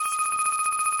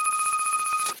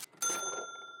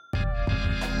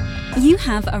You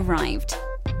have arrived.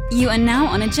 You are now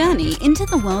on a journey into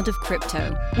the world of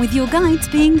crypto, with your guides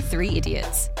being 3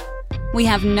 idiots. We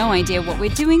have no idea what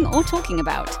we're doing or talking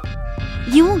about.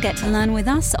 You will get to learn with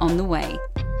us on the way.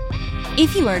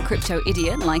 If you are a crypto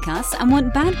idiot like us and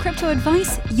want bad crypto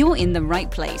advice, you're in the right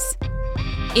place.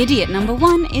 Idiot number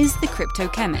 1 is the crypto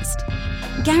chemist.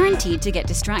 Guaranteed to get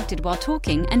distracted while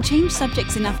talking and change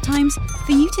subjects enough times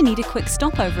for you to need a quick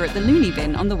stopover at the loony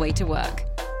bin on the way to work.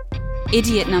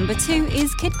 Idiot number 2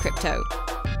 is Kid Crypto.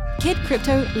 Kid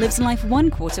Crypto lives life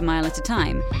 1/4 mile at a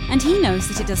time, and he knows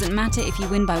that it doesn't matter if you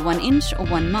win by 1 inch or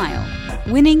 1 mile.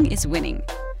 Winning is winning.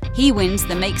 He wins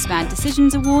the Makes Bad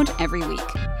Decisions Award every week.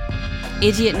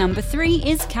 Idiot number 3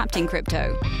 is Captain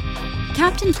Crypto.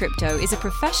 Captain Crypto is a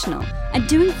professional at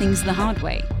doing things the hard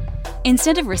way.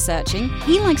 Instead of researching,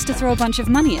 he likes to throw a bunch of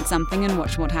money at something and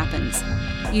watch what happens.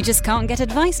 You just can't get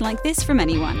advice like this from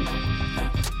anyone.